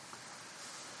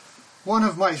One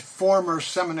of my former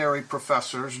seminary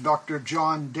professors, Dr.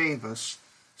 John Davis,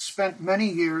 spent many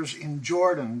years in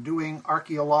Jordan doing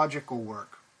archaeological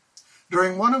work.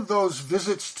 During one of those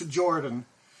visits to Jordan,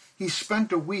 he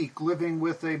spent a week living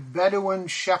with a Bedouin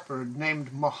shepherd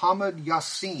named Muhammad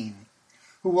Yassin,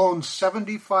 who owned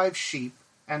 75 sheep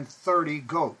and 30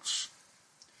 goats.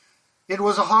 It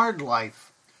was a hard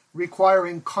life,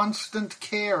 requiring constant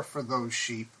care for those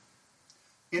sheep.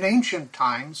 In ancient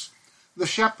times, the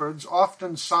shepherds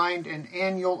often signed an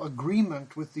annual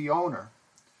agreement with the owner.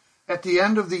 At the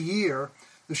end of the year,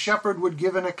 the shepherd would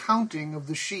give an accounting of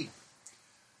the sheep,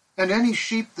 and any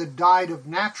sheep that died of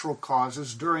natural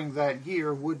causes during that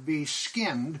year would be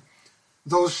skinned.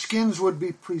 Those skins would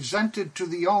be presented to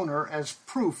the owner as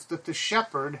proof that the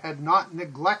shepherd had not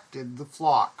neglected the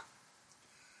flock.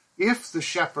 If the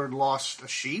shepherd lost a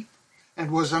sheep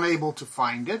and was unable to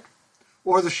find it,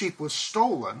 or the sheep was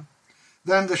stolen,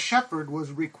 then the shepherd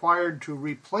was required to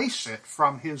replace it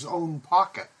from his own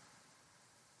pocket.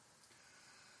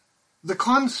 The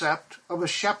concept of a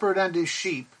shepherd and his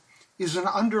sheep is an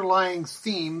underlying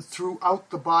theme throughout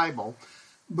the Bible,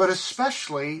 but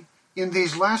especially in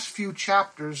these last few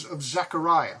chapters of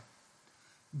Zechariah.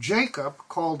 Jacob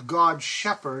called God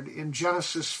shepherd in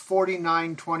Genesis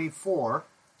 49:24,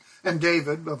 and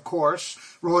David, of course,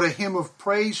 wrote a hymn of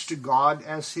praise to God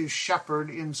as his shepherd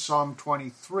in Psalm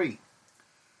 23.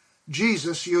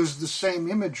 Jesus used the same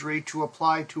imagery to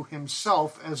apply to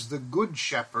himself as the good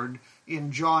shepherd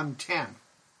in John 10.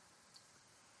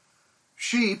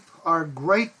 Sheep are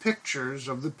great pictures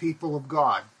of the people of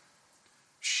God.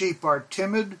 Sheep are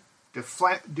timid,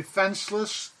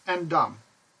 defenseless, and dumb.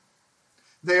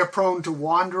 They are prone to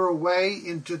wander away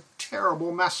into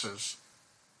terrible messes.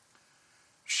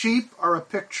 Sheep are a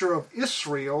picture of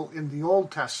Israel in the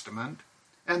Old Testament,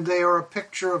 and they are a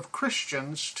picture of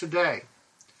Christians today.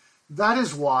 That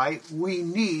is why we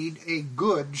need a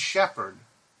good shepherd.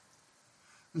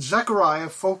 Zechariah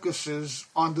focuses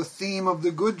on the theme of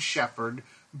the good shepherd,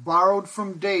 borrowed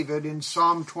from David in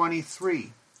Psalm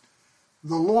 23.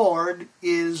 The Lord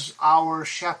is our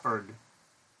shepherd.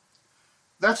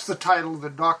 That's the title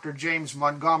that Dr. James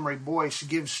Montgomery Boyce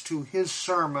gives to his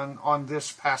sermon on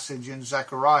this passage in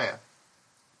Zechariah.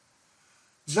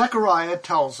 Zechariah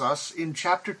tells us in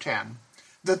chapter 10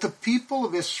 that the people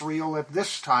of Israel at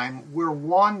this time were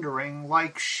wandering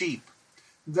like sheep.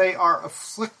 They are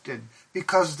afflicted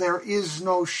because there is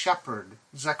no shepherd,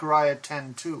 Zechariah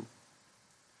 10:2.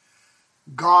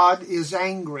 God is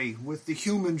angry with the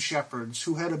human shepherds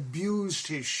who had abused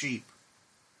his sheep.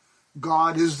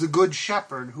 God is the good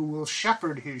shepherd who will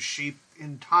shepherd his sheep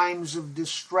in times of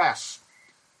distress.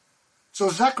 So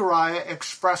Zechariah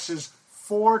expresses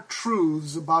 4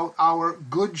 truths about our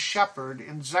good shepherd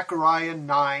in Zechariah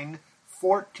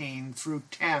 9:14 through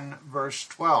 10, verse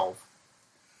 12.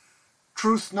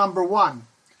 Truth number 1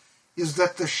 is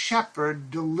that the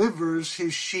shepherd delivers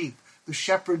his sheep. The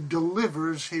shepherd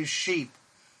delivers his sheep.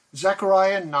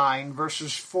 Zechariah 9,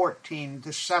 verses 14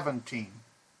 to 17.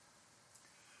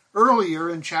 Earlier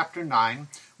in chapter 9,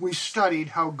 we studied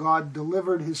how God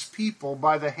delivered his people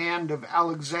by the hand of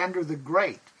Alexander the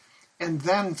Great, and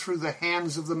then through the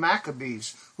hands of the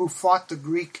Maccabees, who fought the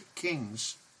Greek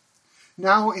kings.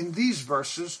 Now, in these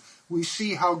verses, we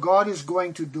see how God is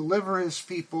going to deliver his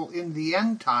people in the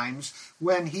end times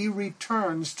when he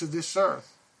returns to this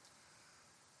earth.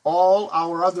 All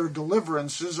our other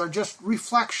deliverances are just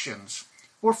reflections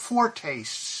or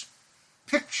foretastes,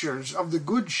 pictures of the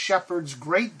good shepherd's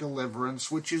great deliverance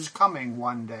which is coming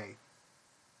one day.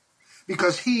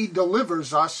 Because he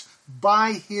delivers us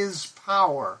by his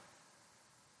power.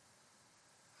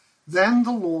 Then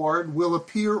the Lord will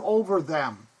appear over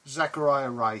them,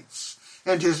 Zechariah writes,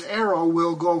 and his arrow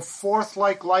will go forth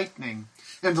like lightning,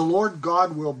 and the Lord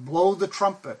God will blow the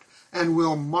trumpet, and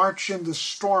will march in the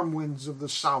storm winds of the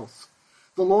south.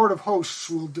 The Lord of hosts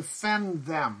will defend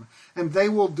them, and they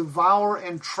will devour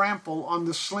and trample on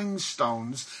the sling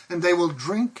stones, and they will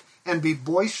drink and be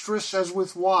boisterous as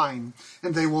with wine,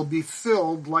 and they will be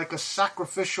filled like a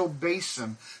sacrificial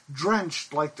basin,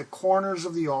 drenched like the corners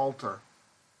of the altar.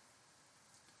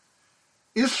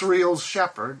 Israel's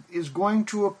shepherd is going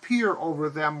to appear over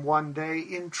them one day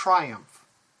in triumph.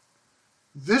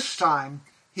 This time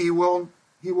he will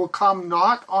come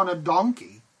not on a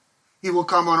donkey, he will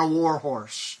come on a war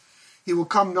horse. He will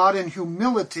come not in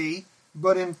humility,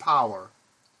 but in power.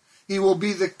 He will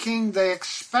be the king they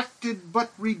expected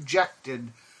but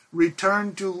rejected,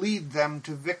 returned to lead them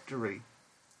to victory.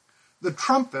 The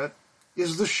trumpet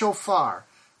is the shofar,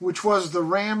 which was the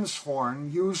ram's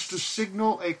horn used to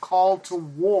signal a call to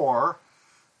war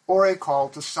or a call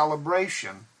to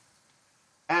celebration.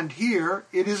 And here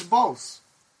it is both.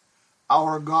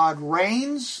 Our God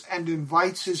reigns and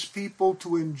invites his people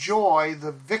to enjoy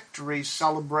the victory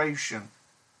celebration.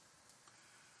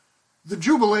 The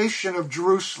jubilation of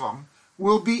Jerusalem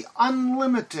will be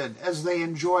unlimited as they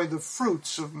enjoy the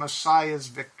fruits of Messiah's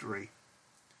victory.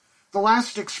 The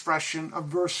last expression of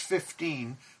verse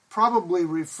 15 probably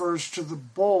refers to the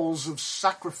bowls of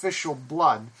sacrificial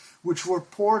blood which were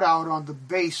poured out on the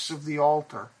base of the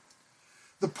altar.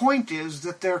 The point is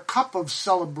that their cup of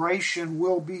celebration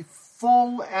will be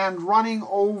full and running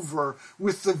over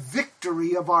with the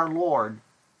victory of our Lord.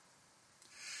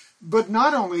 But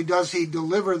not only does he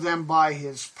deliver them by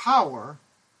his power,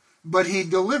 but he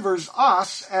delivers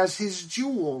us as his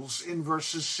jewels in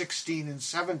verses 16 and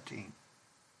 17.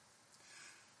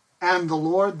 And the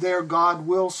Lord their God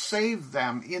will save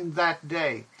them in that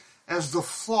day as the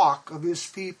flock of his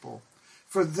people,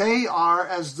 for they are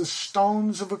as the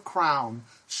stones of a crown,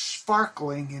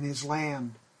 sparkling in his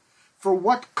land. For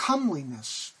what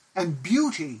comeliness and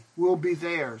beauty will be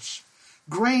theirs!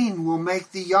 Grain will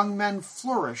make the young men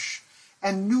flourish,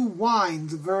 and new wine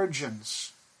the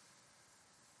virgins.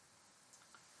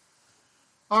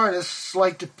 Artists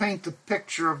like to paint the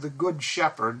picture of the Good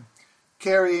Shepherd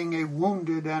carrying a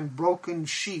wounded and broken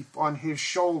sheep on his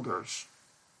shoulders.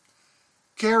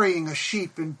 Carrying a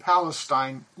sheep in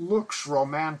Palestine looks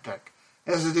romantic,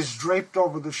 as it is draped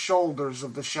over the shoulders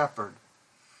of the shepherd.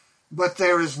 But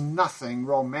there is nothing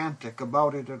romantic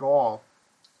about it at all.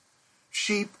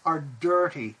 Sheep are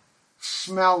dirty,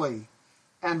 smelly,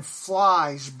 and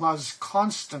flies buzz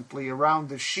constantly around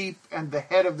the sheep and the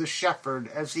head of the shepherd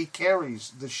as he carries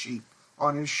the sheep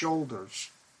on his shoulders.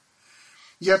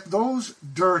 Yet those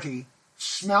dirty,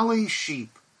 smelly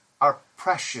sheep are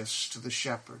precious to the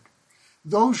shepherd.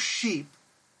 Those sheep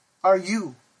are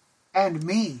you and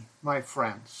me, my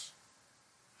friends.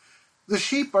 The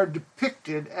sheep are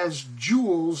depicted as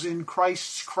jewels in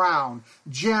Christ's crown,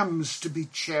 gems to be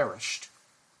cherished.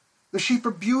 The sheep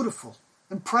are beautiful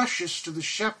and precious to the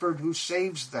shepherd who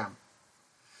saves them.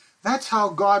 That's how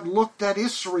God looked at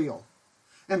Israel,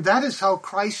 and that is how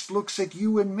Christ looks at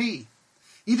you and me.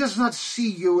 He does not see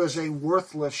you as a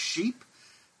worthless sheep,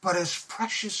 but as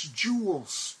precious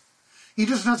jewels. He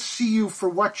does not see you for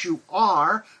what you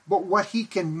are, but what he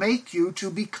can make you to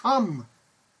become.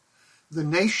 The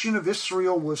nation of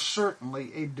Israel was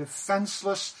certainly a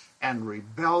defenseless and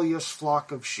rebellious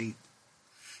flock of sheep.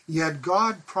 Yet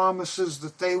God promises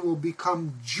that they will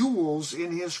become jewels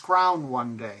in his crown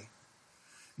one day.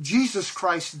 Jesus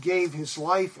Christ gave his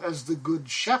life as the Good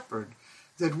Shepherd,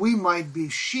 that we might be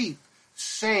sheep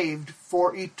saved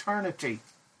for eternity.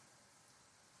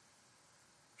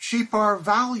 Sheep are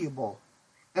valuable,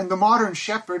 and the modern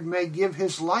shepherd may give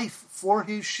his life for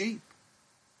his sheep.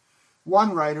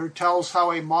 One writer tells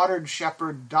how a modern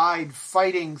shepherd died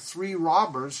fighting 3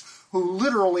 robbers who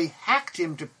literally hacked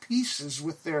him to pieces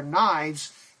with their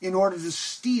knives in order to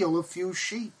steal a few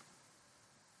sheep.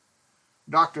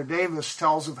 Dr. Davis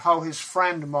tells of how his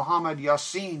friend Muhammad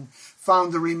Yassin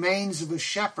found the remains of a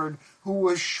shepherd who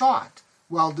was shot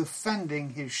while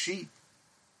defending his sheep.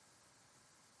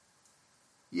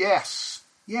 Yes,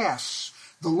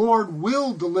 the Lord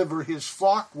will deliver his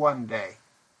flock one day,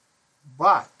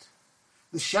 but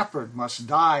the shepherd must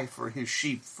die for his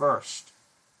sheep first.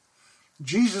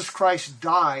 Jesus Christ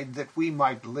died that we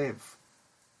might live.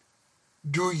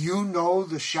 Do you know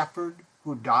the shepherd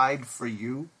who died for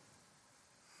you?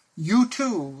 You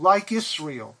too, like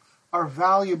Israel, are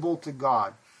valuable to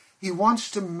God. He wants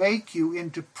to make you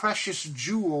into precious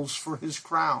jewels for his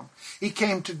crown. He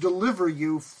came to deliver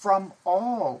you from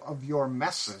all of your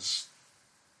messes.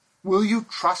 Will you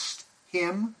trust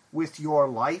him with your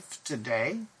life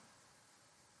today?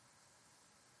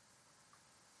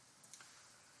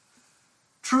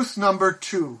 Truth number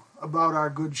 2 about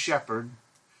our Good Shepherd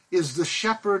is the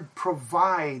shepherd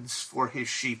provides for his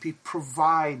sheep. He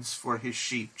provides for his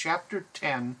sheep. Chapter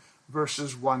 10,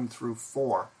 verses 1 through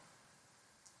 4.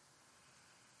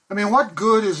 What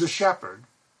good is a shepherd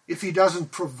if he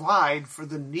doesn't provide for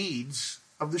the needs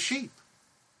of the sheep?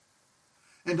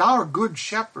 And our Good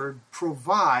Shepherd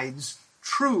provides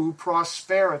true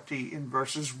prosperity in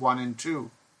verses 1 and 2.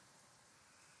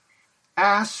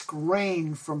 Ask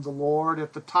rain from the Lord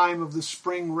at the time of the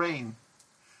spring rain,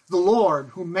 the Lord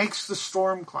who makes the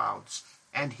storm clouds,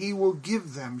 and he will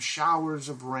give them showers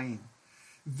of rain,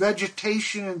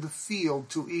 vegetation in the field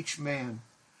to each man.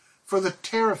 For the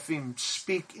teraphim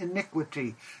speak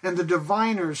iniquity, and the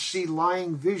diviners see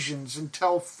lying visions and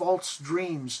tell false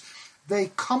dreams.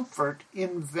 They comfort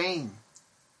in vain.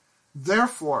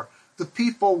 Therefore, the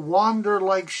people wander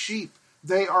like sheep.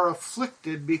 They are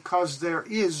afflicted because there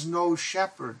is no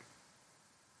shepherd.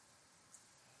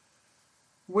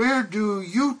 Where do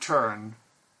you turn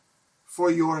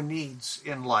for your needs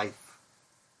in life?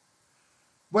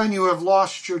 When you have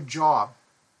lost your job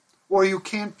or you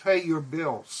can't pay your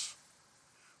bills,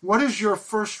 what is your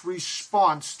first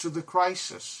response to the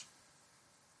crisis?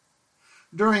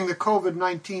 During the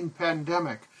COVID-19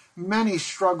 pandemic, many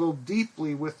struggled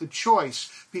deeply with the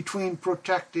choice between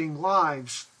protecting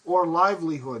lives or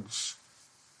livelihoods.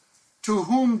 To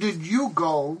whom did you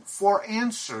go for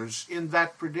answers in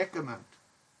that predicament?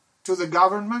 To the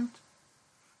government?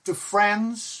 To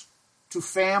friends? To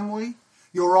family?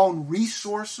 Your own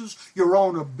resources? Your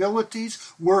own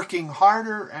abilities? Working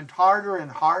harder and harder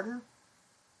and harder?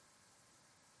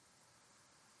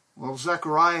 Well,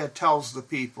 Zechariah tells the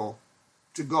people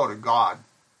to go to God.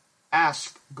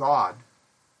 Ask God.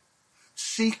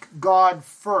 Seek God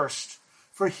first,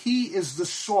 for He is the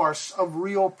source of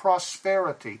real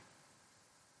prosperity.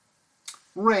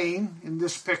 Rain, in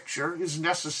this picture, is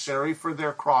necessary for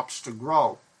their crops to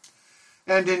grow.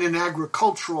 And in an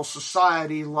agricultural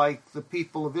society like the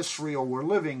people of Israel were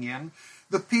living in,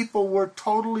 the people were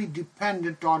totally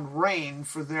dependent on rain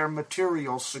for their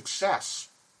material success.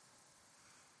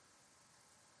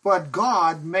 But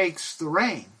God makes the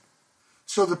rain.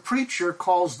 So the preacher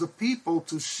calls the people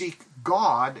to seek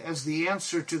God as the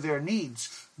answer to their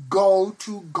needs. Go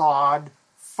to God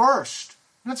first.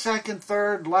 Not second,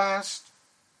 third, last.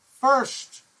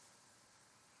 First.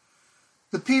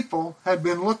 The people had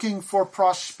been looking for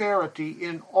prosperity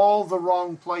in all the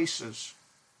wrong places.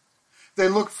 They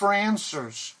looked for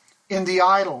answers in the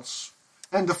idols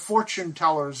and the fortune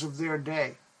tellers of their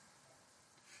day.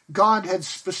 God had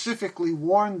specifically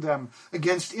warned them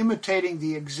against imitating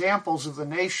the examples of the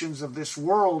nations of this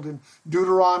world in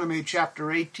Deuteronomy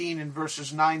chapter 18 and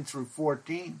verses 9 through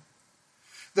 14.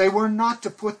 They were not to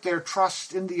put their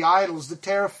trust in the idols, the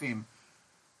teraphim,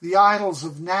 the idols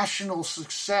of national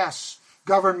success,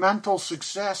 governmental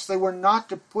success. They were not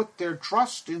to put their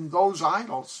trust in those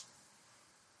idols.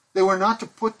 They were not to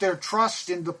put their trust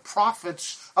in the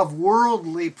prophets of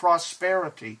worldly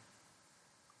prosperity.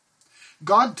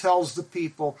 God tells the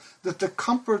people that the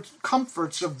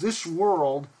comforts of this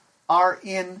world are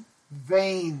in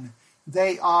vain.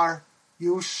 They are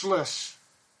useless.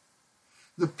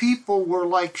 The people were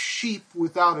like sheep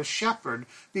without a shepherd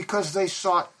because they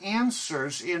sought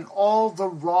answers in all the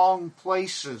wrong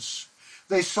places.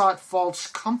 They sought false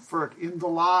comfort in the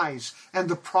lies and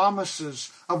the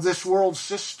promises of this world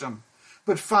system,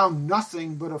 but found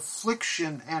nothing but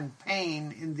affliction and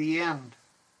pain in the end.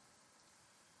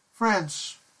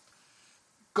 Friends,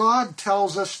 God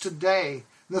tells us today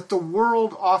that the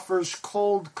world offers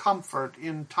cold comfort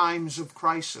in times of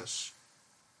crisis.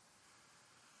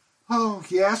 Oh,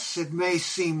 yes, it may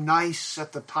seem nice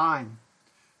at the time,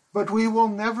 but we will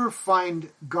never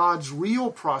find God's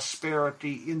real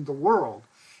prosperity in the world,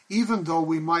 even though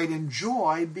we might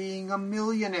enjoy being a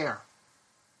millionaire.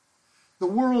 The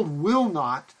world will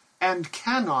not and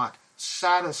cannot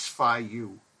satisfy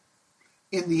you.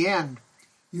 In the end,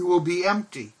 you will be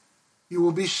empty. You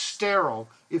will be sterile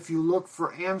if you look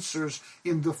for answers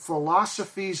in the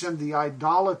philosophies and the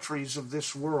idolatries of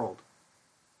this world.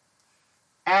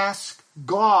 Ask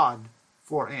God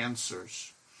for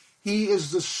answers. He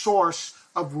is the source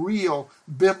of real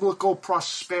biblical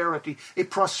prosperity, a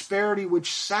prosperity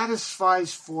which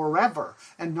satisfies forever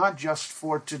and not just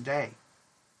for today.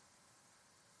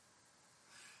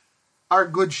 Our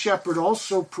Good Shepherd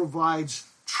also provides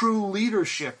true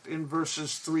leadership in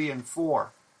verses 3 and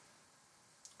 4.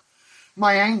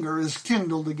 My anger is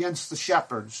kindled against the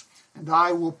shepherds, and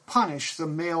I will punish the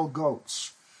male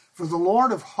goats. For the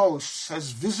Lord of hosts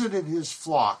has visited his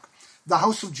flock, the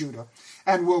house of Judah,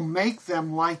 and will make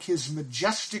them like his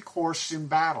majestic horse in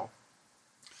battle.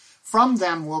 From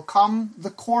them will come the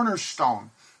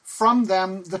cornerstone, from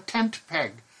them the tent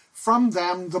peg, from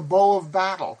them the bow of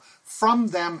battle, from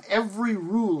them every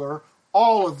ruler,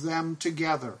 all of them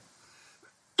together.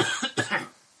 The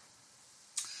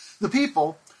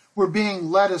people were being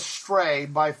led astray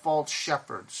by false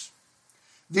shepherds.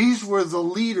 These were the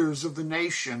leaders of the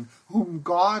nation whom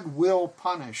God will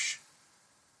punish.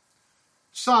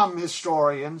 Some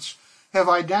historians have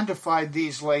identified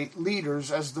these leaders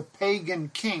as the pagan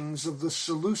kings of the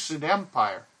Seleucid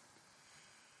Empire.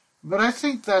 But I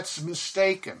think that's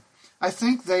mistaken. I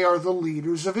think they are the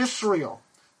leaders of Israel,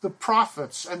 the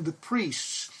prophets and the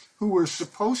priests who were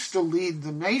supposed to lead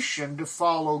the nation to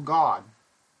follow God.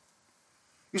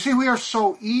 You see, we are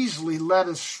so easily led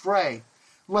astray,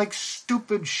 like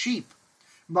stupid sheep,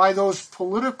 by those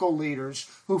political leaders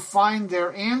who find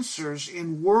their answers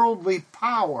in worldly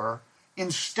power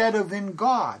instead of in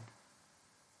God.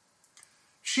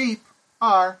 Sheep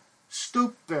are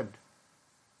stupid.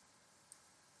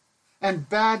 and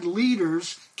bad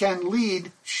leaders can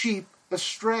lead sheep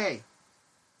astray.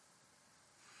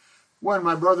 When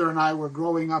my brother and I were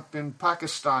growing up in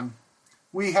Pakistan,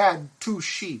 we had 2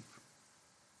 sheep.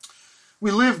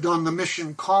 We lived on the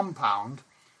mission compound,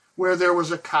 where there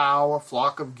was a cow, a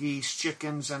flock of geese,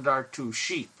 chickens, and our 2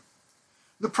 sheep.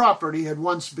 The property had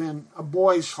once been a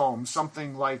boys' home,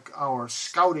 something like our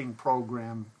scouting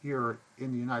program here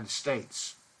in the United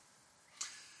States.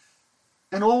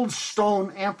 An old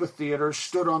stone amphitheater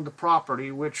stood on the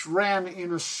property, which ran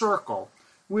in a circle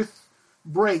with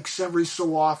breaks every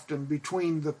so often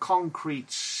between the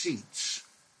concrete seats.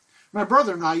 My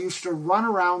brother and I used to run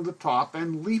around the top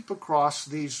and leap across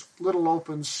these little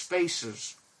open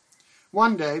spaces.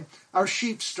 One day, our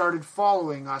sheep started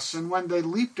following us, and when they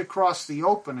leaped across the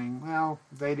opening, well,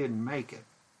 they didn't make it.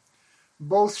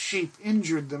 Both sheep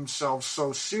injured themselves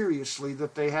so seriously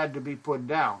that they had to be put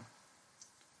down.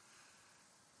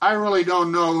 I really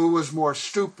don't know who was more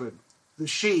stupid, the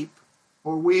sheep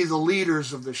or we, the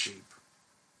leaders of the sheep.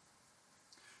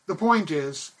 The point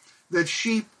is that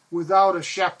sheep without a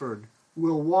shepherd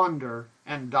will wander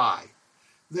and die.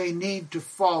 They need to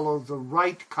follow the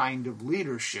right kind of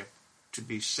leadership to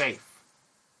be safe.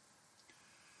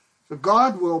 So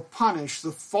God will punish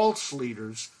the false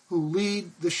leaders who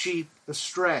lead the sheep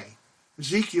astray.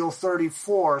 Ezekiel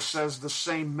 34 says the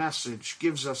same message,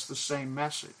 gives us the same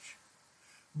message.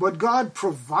 But God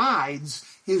provides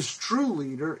his true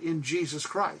leader in Jesus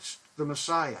Christ, the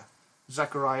Messiah.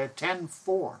 Zechariah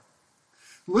 10:4.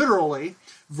 Literally,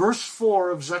 verse 4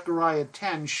 of Zechariah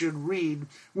 10 should read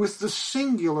with the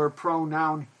singular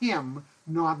pronoun him,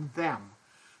 not them.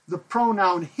 The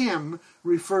pronoun him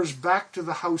refers back to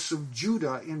the house of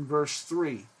Judah in verse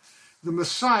 3. The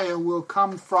Messiah will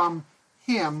come from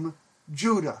him,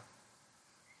 Judah.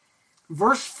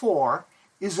 Verse 4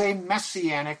 is a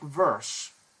messianic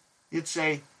verse. It's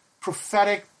a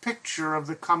prophetic picture of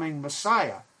the coming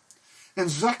Messiah. And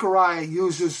Zechariah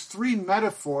uses 3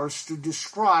 metaphors to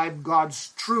describe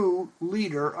God's true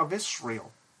leader of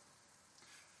Israel.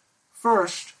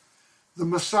 First, the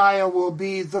Messiah will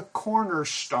be the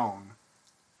cornerstone.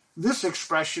 This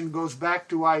expression goes back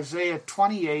to Isaiah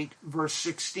 28, verse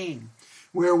 16,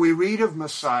 where we read of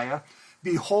Messiah,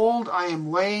 "Behold, I am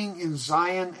laying in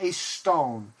Zion a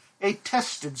stone, a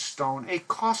tested stone, a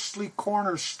costly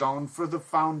cornerstone for the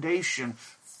foundation,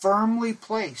 firmly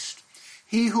placed.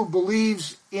 He who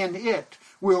believes in it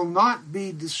will not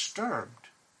be disturbed."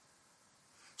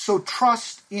 So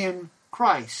trust in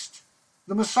Christ,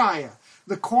 the Messiah,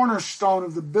 the cornerstone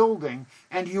of the building,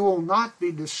 and you will not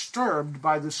be disturbed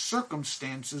by the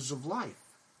circumstances of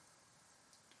life.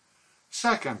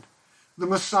 Second, the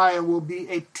Messiah will be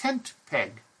a tent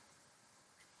peg.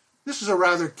 This is a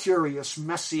rather curious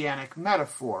messianic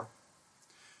metaphor.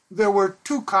 There were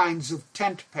 2 kinds of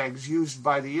tent pegs used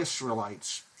by the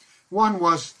Israelites. One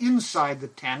was inside the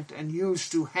tent and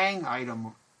used to hang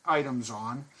items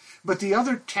on, but the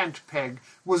other tent peg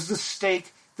was the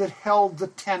stake that held the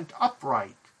tent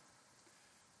upright.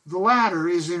 The latter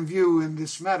is in view in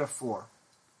this metaphor.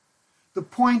 The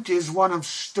point is one of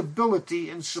stability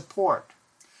and support.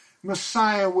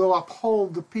 Messiah will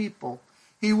uphold the people.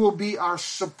 He will be our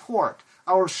support,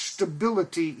 our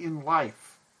stability in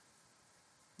life,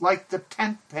 like the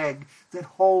tent peg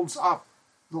that holds up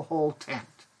the whole tent.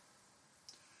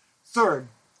 Third,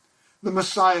 the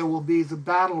Messiah will be the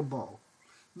battle bow.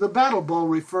 The battle bow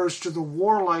refers to the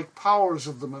warlike powers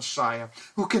of the Messiah,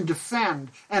 who can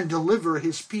defend and deliver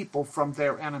his people from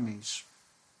their enemies.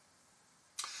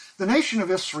 The nation of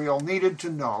Israel needed to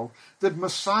know that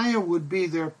Messiah would be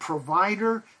their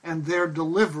provider and their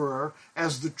deliverer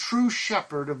as the true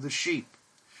shepherd of the sheep.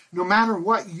 No matter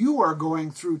what you are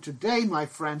going through today, my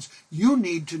friends, you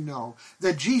need to know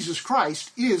that Jesus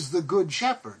Christ is the good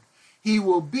shepherd. He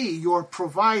will be your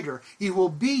provider. He will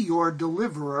be your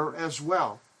deliverer as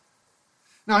well.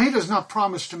 Now, he does not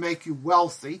promise to make you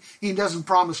wealthy. He doesn't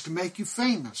promise to make you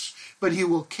famous. But he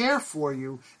will care for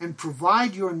you and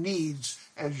provide your needs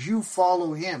as you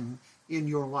follow him in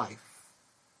your life.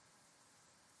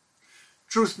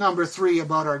 Truth number 3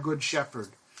 about our good shepherd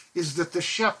is that the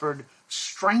shepherd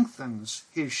strengthens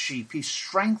his sheep. He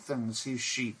strengthens his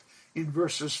sheep in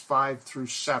verses 5 through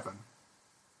 7.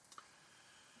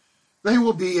 They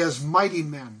will be as mighty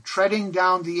men, treading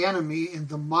down the enemy in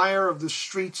the mire of the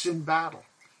streets in battle.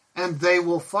 And they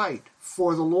will fight,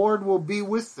 for the Lord will be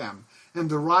with them, and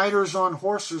the riders on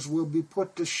horses will be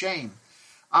put to shame.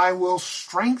 I will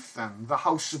strengthen the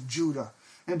house of Judah,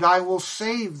 and I will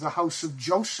save the house of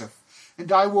Joseph,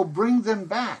 and I will bring them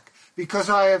back, because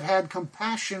I have had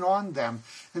compassion on them,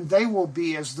 and they will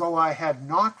be as though I had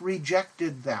not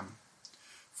rejected them.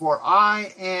 For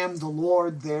I am the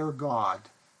Lord their God,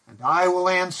 and I will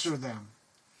answer them.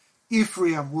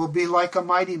 Ephraim will be like a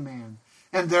mighty man,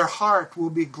 and their heart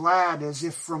will be glad as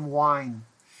if from wine.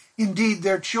 Indeed,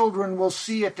 their children will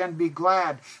see it and be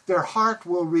glad. Their heart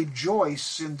will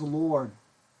rejoice in the Lord.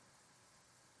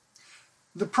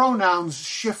 The pronouns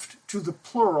shift to the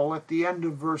plural at the end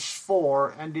of verse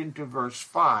 4 and into verse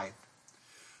 5.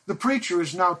 The preacher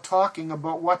is now talking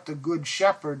about what the Good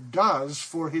Shepherd does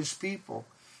for his people.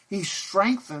 He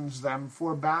strengthens them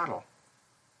for battle.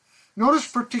 Notice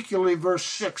particularly verse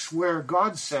 6 where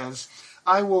God says,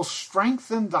 I will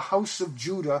strengthen the house of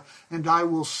Judah, and I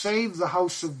will save the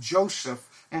house of Joseph,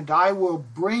 and I will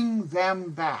bring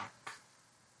them back.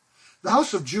 The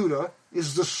house of Judah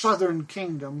is the southern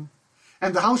kingdom,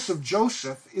 and the house of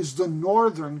Joseph is the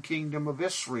northern kingdom of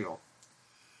Israel.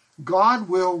 God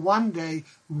will one day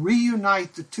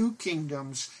reunite the two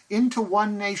kingdoms into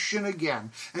one nation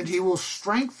again, and he will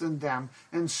strengthen them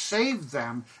and save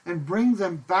them and bring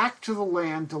them back to the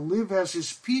land to live as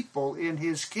his people in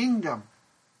his kingdom.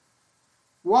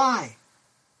 Why?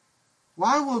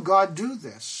 Why will God do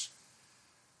this?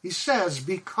 He says,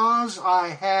 because I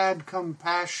had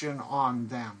compassion on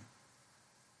them.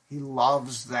 He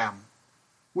loves them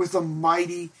with a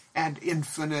mighty and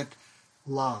infinite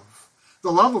love.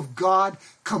 The love of God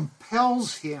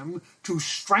compels him to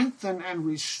strengthen and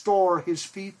restore his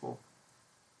people.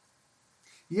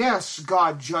 Yes,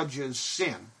 God judges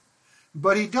sin,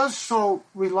 but he does so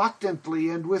reluctantly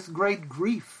and with great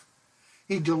grief.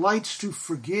 He delights to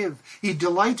forgive. He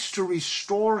delights to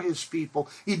restore his people.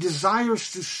 He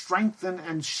desires to strengthen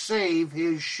and save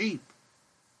his sheep.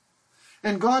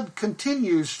 And God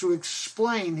continues to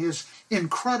explain his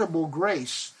incredible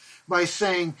grace by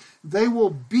saying, they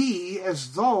will be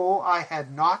as though I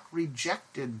had not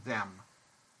rejected them.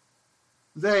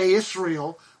 They,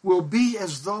 Israel, will be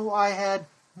as though I had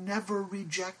never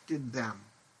rejected them.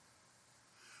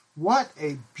 What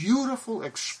a beautiful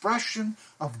expression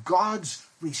of God's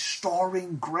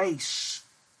restoring grace.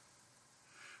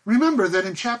 Remember that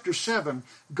in chapter 7,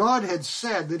 God had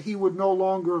said that he would no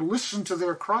longer listen to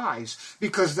their cries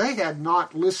because they had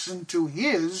not listened to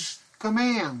his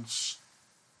commands.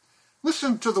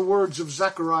 Listen to the words of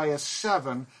Zechariah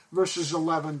 7, verses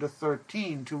 11 to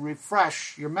 13 to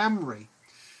refresh your memory.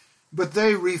 But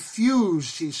they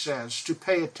refused, he says, to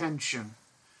pay attention.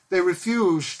 They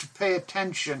refused to pay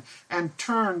attention and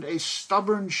turned a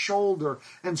stubborn shoulder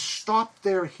and stopped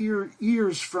their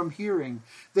ears from hearing.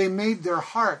 They made their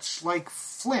hearts like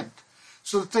flint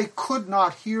so that they could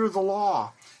not hear the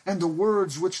law and the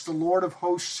words which the Lord of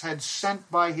hosts had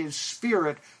sent by his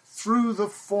Spirit through the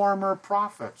former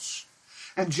prophets.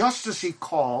 And just as he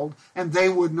called, and they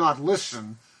would not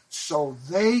listen, so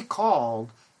they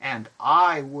called, and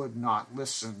I would not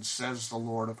listen, says the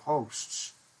Lord of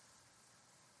hosts.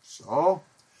 So,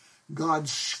 God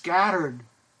scattered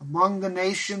among the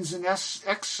nations in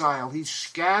exile. He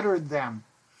scattered them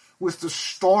with the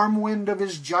storm wind of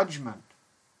his judgment.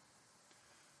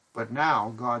 But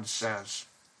now, God says,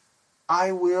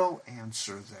 I will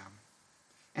answer them,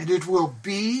 and it will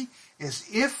be as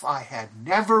if I had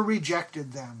never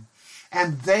rejected them,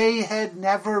 and they had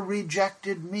never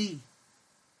rejected me.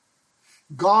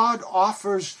 God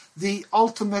offers the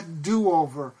ultimate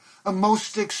do-over, a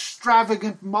most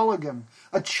extravagant mulligan,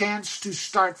 a chance to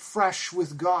start fresh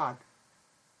with God.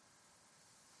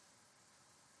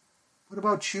 What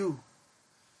about you?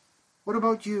 What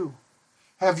about you?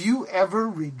 Have you ever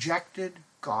rejected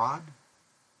God?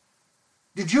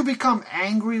 Did you become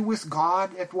angry with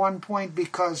God at one point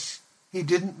because he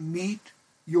didn't meet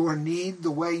your need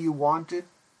the way you wanted?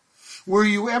 Were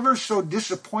you ever so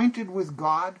disappointed with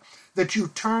God that you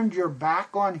turned your back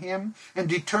on him and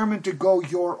determined to go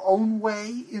your own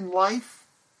way in life?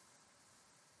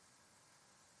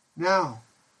 Now,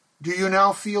 do you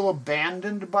now feel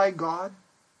abandoned by God?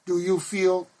 Do you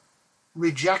feel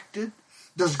rejected?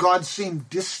 Does God seem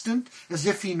distant, as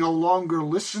if he no longer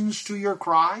listens to your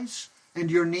cries and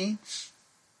your needs?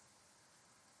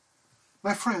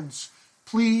 My friends,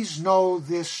 please know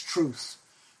this truth.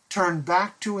 Turn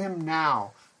back to him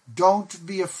now. Don't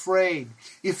be afraid.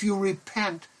 If you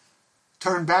repent,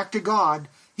 turn back to God,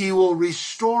 he will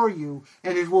restore you,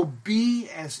 and it will be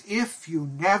as if you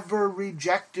never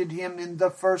rejected him in the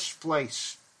first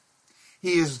place.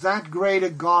 He is that great a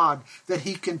God that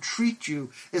he can treat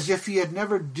you as if he had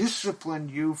never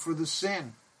disciplined you for the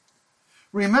sin.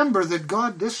 Remember that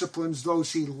God disciplines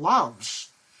those he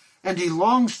loves, and he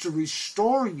longs to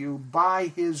restore you by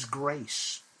his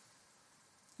grace.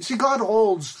 You see, God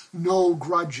holds no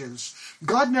grudges.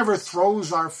 God never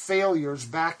throws our failures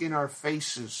back in our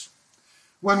faces.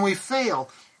 When we fail,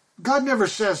 God never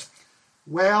says,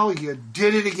 well, you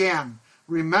did it again.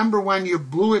 Remember when you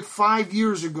blew it 5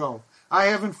 years ago? I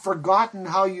haven't forgotten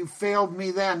how you failed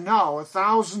me then. No,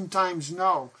 1,000 times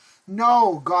no.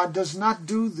 No, God does not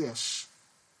do this.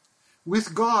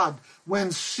 With God,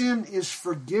 when sin is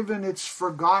forgiven, it's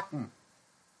forgotten.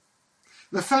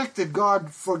 The fact that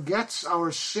God forgets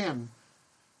our sin,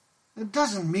 it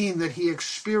doesn't mean that he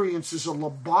experiences a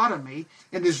lobotomy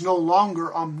and is no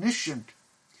longer omniscient.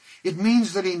 It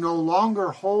means that he no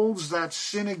longer holds that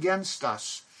sin against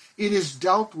us. It is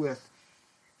dealt with.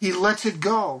 He lets it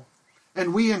go.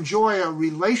 And we enjoy a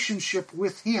relationship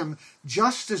with him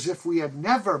just as if we had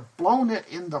never blown it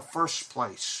in the first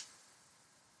place.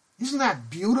 Isn't that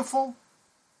beautiful?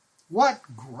 What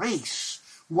grace!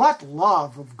 What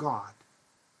love of God!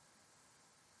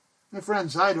 My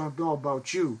friends, I don't know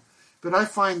about you, but I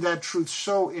find that truth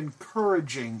so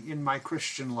encouraging in my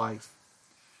Christian life.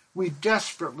 We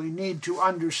desperately need to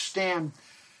understand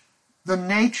the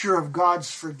nature of God's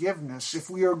forgiveness if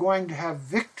we are going to have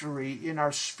victory in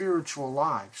our spiritual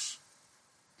lives.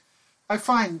 I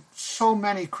find so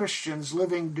many Christians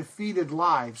living defeated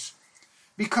lives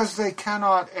because they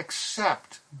cannot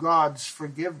accept God's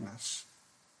forgiveness.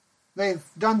 They've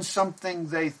done something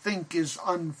they think is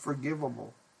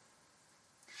unforgivable.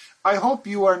 I hope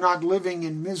you are not living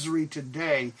in misery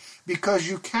today because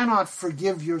you cannot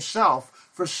forgive yourself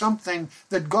for something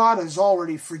that God has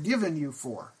already forgiven you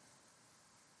for.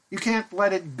 You can't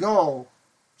let it go,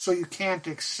 so you can't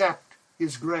accept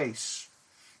his grace.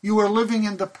 You are living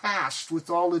in the past with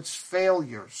all its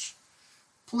failures.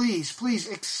 Please,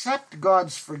 please accept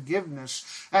God's forgiveness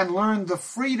and learn the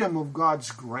freedom of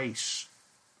God's grace.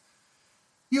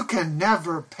 You can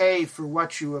never pay for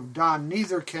what you have done,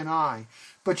 neither can I.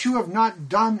 But you have not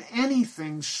done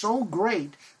anything so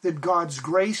great that God's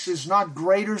grace is not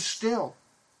greater still.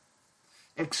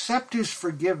 Accept his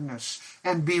forgiveness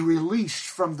and be released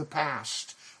from the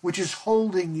past, which is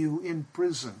holding you in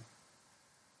prison.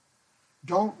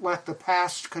 Don't let the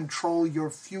past control your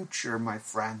future, my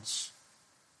friends.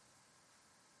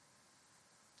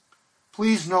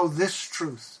 Please know this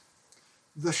truth.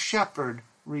 The shepherd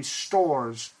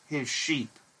restores his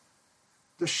sheep.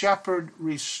 The shepherd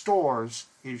restores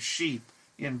his sheep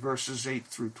in verses 8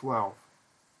 through 12.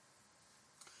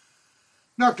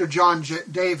 Dr. John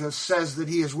Davis says that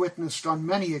he has witnessed on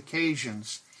many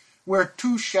occasions where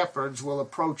two shepherds will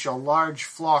approach a large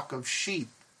flock of sheep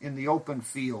in the open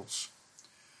fields.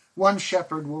 One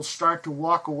shepherd will start to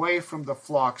walk away from the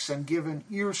flocks and give an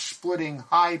ear-splitting,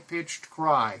 high-pitched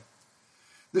cry.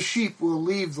 The sheep will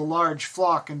leave the large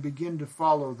flock and begin to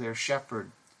follow their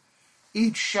shepherd.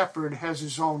 Each shepherd has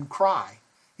his own cry,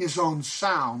 his own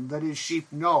sound that his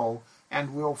sheep know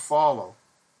and will follow.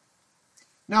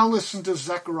 Now listen to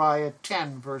Zechariah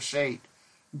 10, verse 8.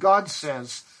 God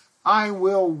says, I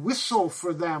will whistle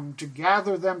for them to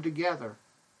gather them together.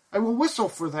 I will whistle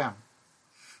for them,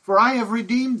 for I have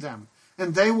redeemed them,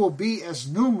 and they will be as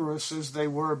numerous as they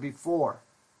were before.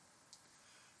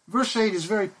 Verse 8 is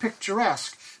very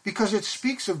picturesque because it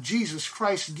speaks of Jesus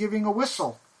Christ giving a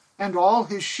whistle, and all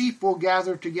his sheep will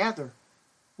gather together.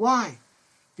 Why?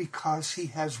 Because he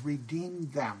has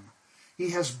redeemed them. He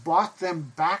has bought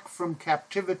them back from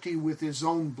captivity with his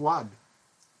own blood.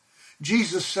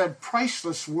 Jesus said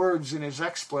priceless words in his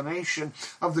explanation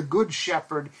of the Good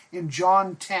Shepherd in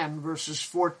John 10, verses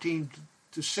 14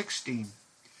 to 16.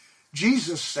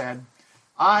 Jesus said,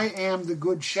 I am the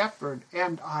Good Shepherd,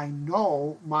 and I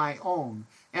know my own,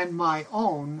 and my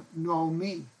own know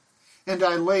me. And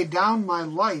I lay down my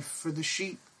life for the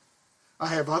sheep. I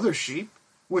have other sheep,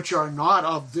 which are not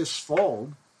of this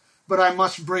fold, but I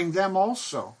must bring them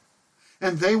also.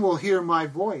 And they will hear my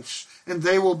voice, and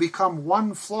they will become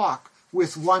one flock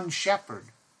with one shepherd.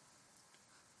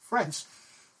 Friends,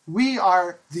 we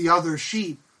are the other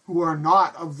sheep who are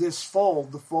not of this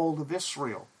fold, the fold of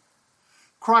Israel.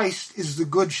 Christ is the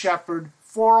Good Shepherd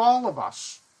for all of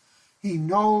us. He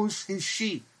knows his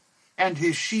sheep, and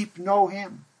his sheep know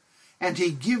him, and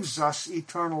he gives us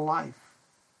eternal life.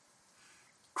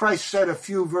 Christ said a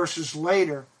few verses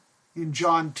later in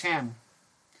John 10,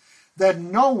 that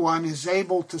no one is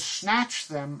able to snatch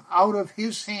them out of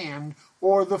his hand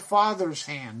or the Father's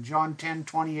hand, John 10,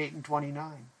 28 and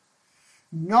 29.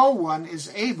 No one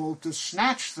is able to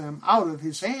snatch them out of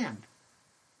his hand.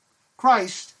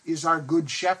 Christ is our Good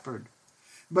Shepherd,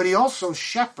 but he also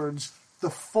shepherds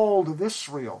the fold of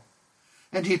Israel,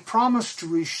 and he promised to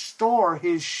restore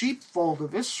his sheepfold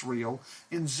of Israel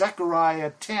in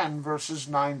Zechariah 10, verses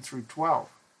 9 through 12.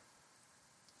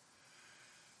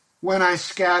 When I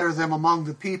scatter them among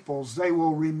the peoples, they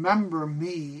will remember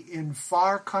me in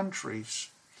far countries,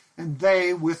 and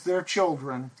they, with their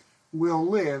children, will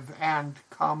live and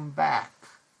come back.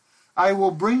 I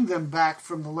will bring them back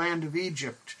from the land of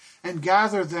Egypt and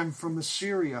gather them from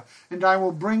Assyria, and I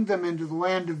will bring them into the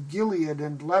land of Gilead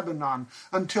and Lebanon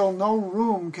until no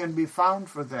room can be found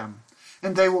for them.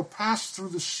 And they will pass through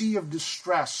the sea of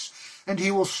distress, and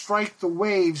he will strike the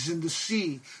waves in the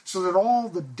sea, so that all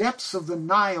the depths of the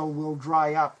Nile will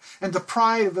dry up, and the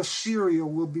pride of Assyria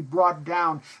will be brought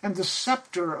down, and the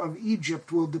scepter of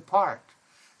Egypt will depart.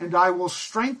 And I will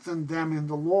strengthen them in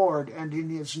the Lord, and in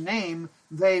his name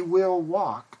they will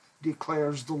walk,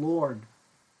 declares the Lord.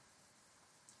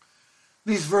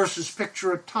 These verses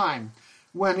picture a time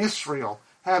when Israel,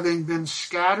 having been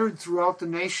scattered throughout the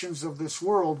nations of this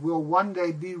world, will one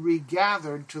day be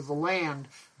regathered to the land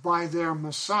by their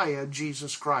Messiah,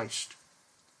 Jesus Christ.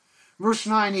 Verse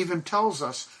 9 even tells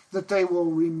us that they will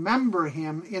remember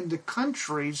him in the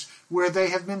countries where they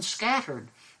have been scattered,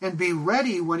 and be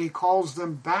ready when he calls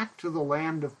them back to the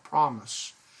land of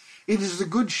promise. It is the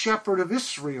Good Shepherd of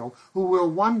Israel who will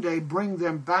one day bring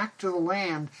them back to the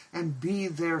land and be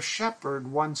their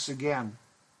shepherd once again.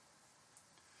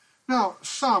 Now,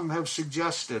 some have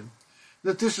suggested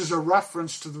that this is a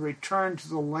reference to the return to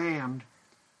the land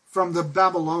from the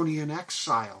Babylonian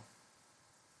exile.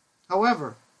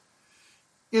 However,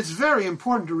 it's very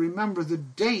important to remember the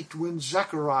date when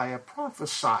Zechariah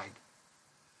prophesied.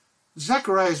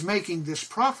 Zechariah is making this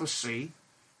prophecy.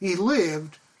 He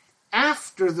lived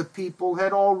after the people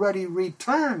had already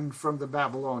returned from the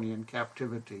Babylonian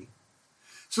captivity.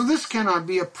 So this cannot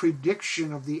be a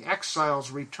prediction of the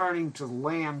exiles returning to the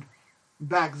land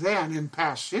back then in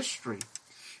past history.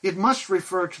 It must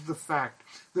refer to the fact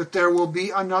that there will be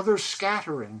another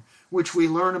scattering, which we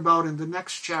learn about in the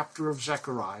next chapter of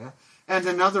Zechariah, and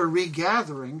another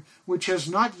regathering, which has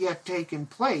not yet taken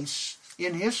place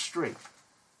in history.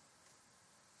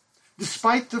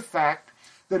 Despite the fact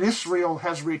that Israel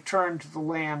has returned to the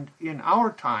land in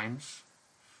our times,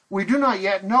 we do not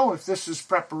yet know if this is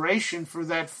preparation for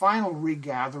that final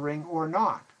regathering or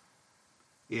not.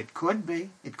 It could be.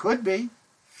 It could be.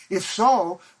 If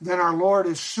so, then our Lord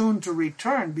is soon to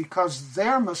return, because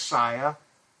their Messiah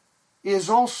is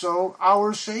also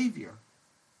our Savior.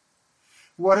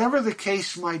 Whatever the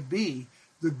case might be,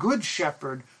 the Good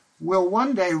Shepherd will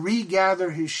one day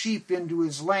regather his sheep into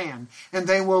his land, and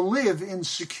they will live in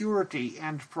security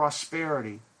and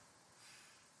prosperity.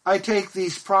 I take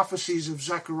these prophecies of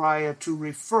Zechariah to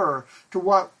refer to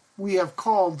what we have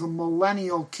called the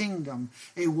millennial kingdom,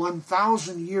 a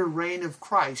 1,000-year reign of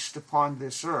Christ upon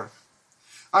this earth.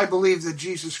 I believe that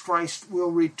Jesus Christ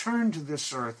will return to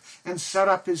this earth and set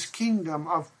up his kingdom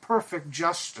of perfect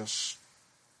justice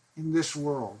in this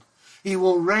world. He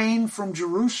will reign from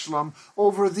Jerusalem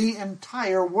over the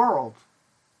entire world.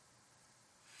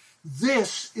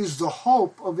 This is the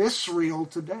hope of Israel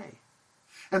today.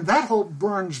 And that hope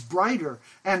burns brighter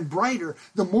and brighter.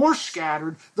 The more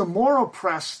scattered, the more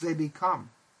oppressed they become.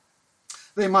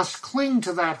 They must cling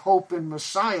to that hope in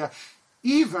Messiah,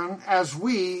 even as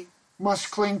we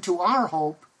must cling to our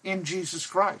hope in Jesus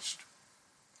Christ.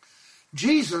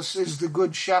 Jesus is the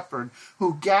Good Shepherd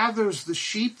who gathers the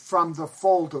sheep from the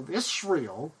fold of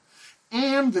Israel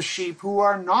and the sheep who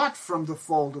are not from the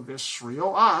fold of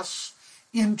Israel, us,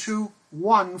 into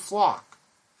one flock.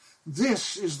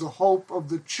 This is the hope of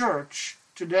the church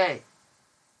today.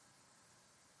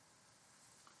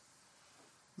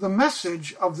 The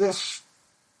message of this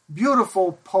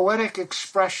beautiful poetic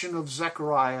expression of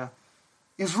Zechariah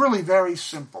is really very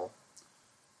simple.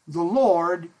 The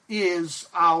Lord is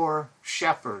our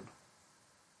shepherd.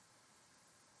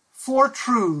 4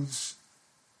 truths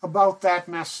about that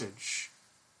message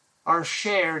are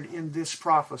shared in this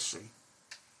prophecy.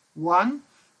 1,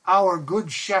 our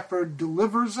Good Shepherd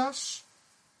delivers us.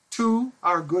 2,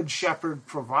 our Good Shepherd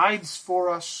provides for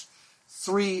us.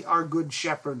 3, our Good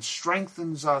Shepherd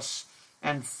strengthens us.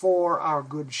 And 4, our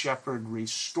Good Shepherd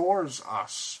restores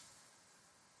us.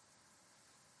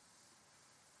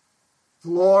 The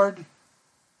Lord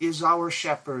is our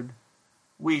shepherd,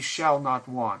 we shall not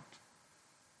want.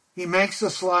 He makes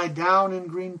us lie down in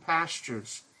green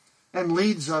pastures and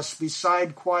leads us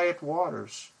beside quiet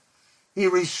waters. He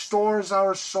restores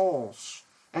our souls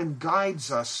and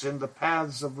guides us in the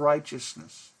paths of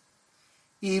righteousness.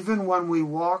 Even when we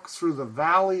walk through the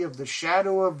valley of the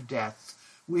shadow of death,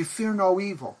 we fear no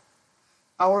evil.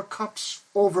 Our cups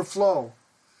overflow.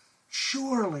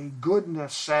 Surely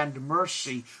goodness and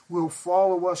mercy will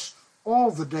follow us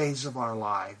all the days of our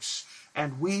lives,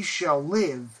 and we shall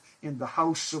live in the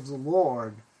house of the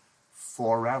Lord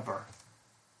forever.